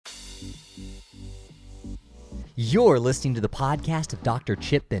You're listening to the podcast of Dr.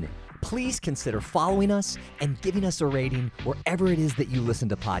 Chip Bennett. Please consider following us and giving us a rating wherever it is that you listen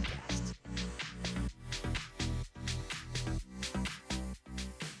to podcasts.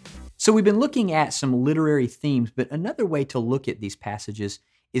 So we've been looking at some literary themes, but another way to look at these passages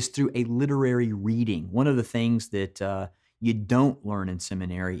is through a literary reading. One of the things that you don't learn in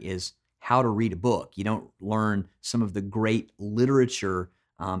seminary is how to read a book. You don't learn some of the great literature,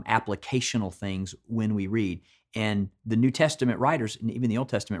 applicational things when we read. And the New Testament writers, and even the Old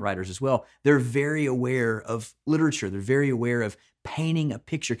Testament writers as well, they're very aware of literature. They're very aware of painting a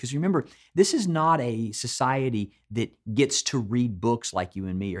picture. Because remember, this is not a society that gets to read books like you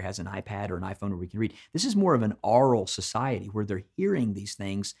and me, or has an iPad or an iPhone where we can read. This is more of an oral society where they're hearing these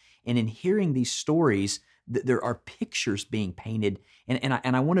things. And in hearing these stories, there are pictures being painted. And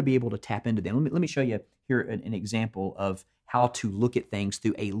I want to be able to tap into them. Let me show you here an example of how to look at things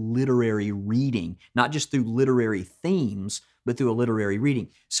through a literary reading, not just through literary themes, but through a literary reading.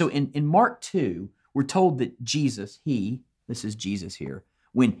 So in Mark 2, we're told that Jesus, this is Jesus here,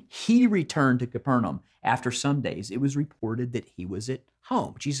 when he returned to Capernaum after some days, it was reported that he was at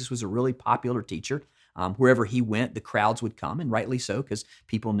home. Jesus was a really popular teacher. Wherever he went, the crowds would come, and rightly so, because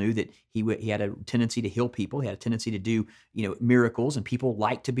people knew that he had a tendency to heal people. He had a tendency to do miracles, and people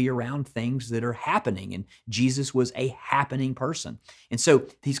like to be around things that are happening. And Jesus was a happening person. And so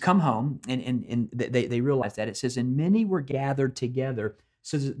he's come home, and they realized that. It says, and many were gathered together,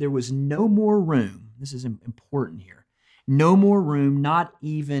 so that there was no more room. This is important here. No more room, not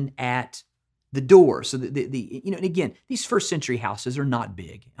even at the door. So and again, these first century houses are not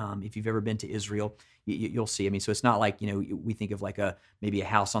big. If you've ever been to Israel, you'll see. I mean, so it's not like, we think of like maybe a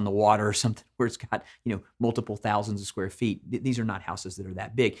house on the water or something where it's got, multiple thousands of square feet. These are not houses that are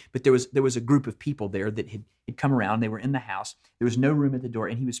that big. But there was a group of people there that had come around. They were in the house. There was no room at the door,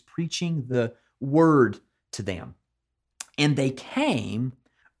 and he was preaching the word to them. And they came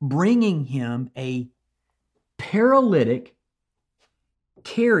bringing him a paralytic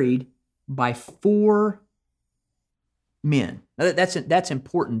carried by 4 men. Now that's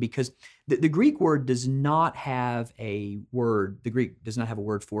important, because the Greek word does not have a word. The Greek does not have a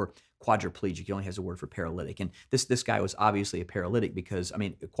word for quadriplegic. It only has a word for paralytic. And this guy was obviously a paralytic because,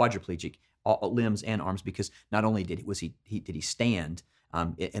 quadriplegic, all limbs and arms, because not only did he stand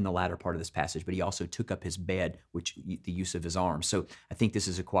in the latter part of this passage, but he also took up his bed, which the use of his arms. So I think this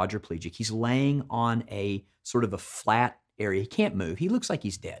is a quadriplegic. He's laying on a sort of a flat area. He can't move. He looks like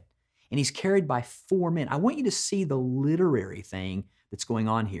he's dead. And he's carried by 4 men. I want you to see the literary thing that's going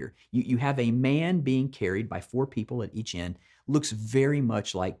on here. You have a man being carried by 4 people at each end. Looks very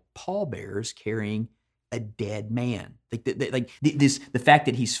much like pallbearers carrying a dead man. The fact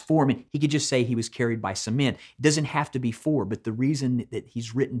that he's 4 men, he could just say he was carried by some men. It doesn't have to be 4, but the reason that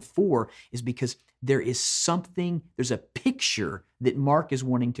he's written 4 is because there's a picture that Mark is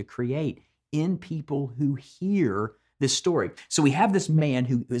wanting to create in people who hear this story. So we have this man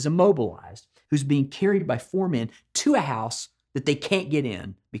who is immobilized, who's being carried by 4 men to a house that they can't get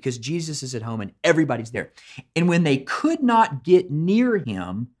in because Jesus is at home and everybody's there. And when they could not get near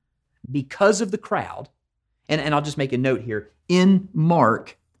him because of the crowd, and I'll just make a note here, in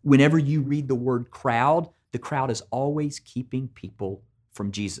Mark, whenever you read the word crowd, the crowd is always keeping people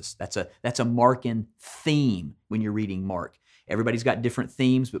from Jesus. That's a Markan theme when you're reading Mark. Everybody's got different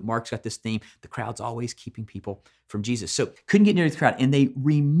themes, but Mark's got this theme. The crowd's always keeping people from Jesus. So couldn't get near the crowd. And they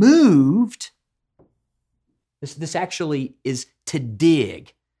removed, this actually is to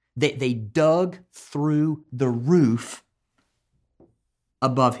dig. They dug through the roof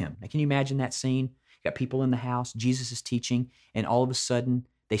above him. Now, can you imagine that scene? You got people in the house, Jesus is teaching, and all of a sudden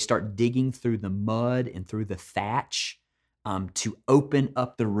they start digging through the mud and through the thatch to open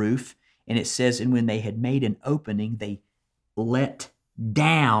up the roof. And it says, and when they had made an opening, they let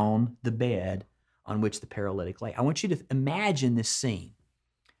down the bed on which the paralytic lay. I want you to imagine this scene.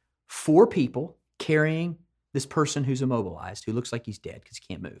 4 people carrying this person who's immobilized, who looks like he's dead because he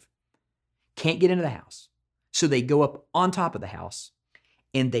can't move. Can't get into the house. So they go up on top of the house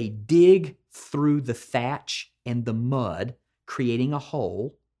and they dig through the thatch and the mud, creating a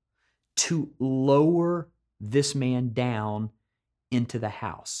hole to lower this man down into the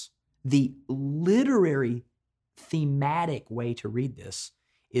house. The literary thematic way to read this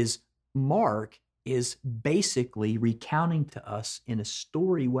is Mark is basically recounting to us in a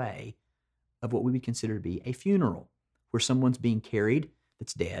story way of what we would consider to be a funeral, where someone's being carried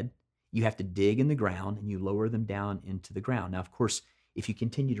that's dead. You have to dig in the ground and you lower them down into the ground. Now, of course, if you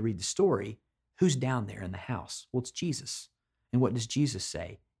continue to read the story, who's down there in the house? Well, it's Jesus. And what does Jesus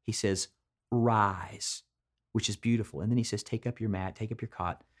say? He says, rise, which is beautiful. And then he says, take up your mat, take up your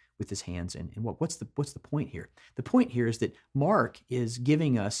cot, with his hands. And what's the point here? The point here is that Mark is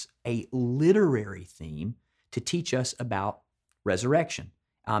giving us a literary theme to teach us about resurrection.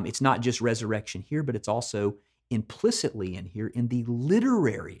 It's not just resurrection here, but it's also implicitly in here in the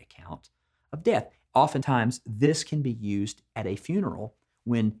literary account of death. Oftentimes, this can be used at a funeral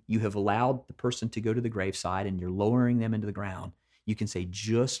when you have allowed the person to go to the graveside and you're lowering them into the ground. You can say,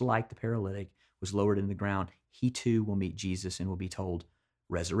 just like the paralytic was lowered into the ground, he too will meet Jesus and will be told,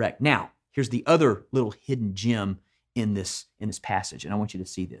 resurrect. Now, here's the other little hidden gem in this passage, and I want you to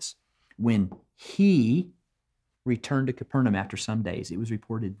see this. When he returned to Capernaum after some days, it was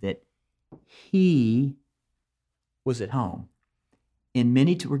reported that he was at home. And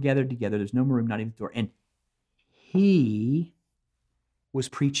many were gathered together. There's no more room, not even the door. And he was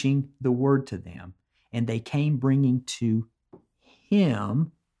preaching the word to them. And they came bringing to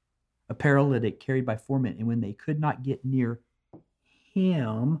him a paralytic carried by 4 men. And when they could not get near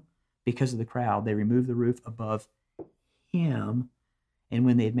him because of the crowd, they removed the roof above him. And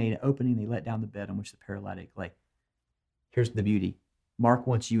when they had made an opening, they let down the bed on which the paralytic lay. Here's the beauty. Mark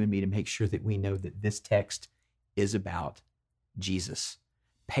wants you and me to make sure that we know that this text is about Jesus.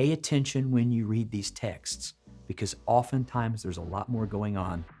 Pay attention when you read these texts, because oftentimes there's a lot more going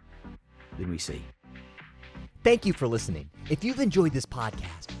on than we see. Thank you for listening. If you've enjoyed this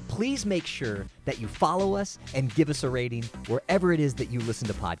podcast, please make sure that you follow us and give us a rating wherever it is that you listen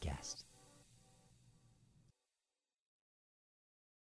to podcasts.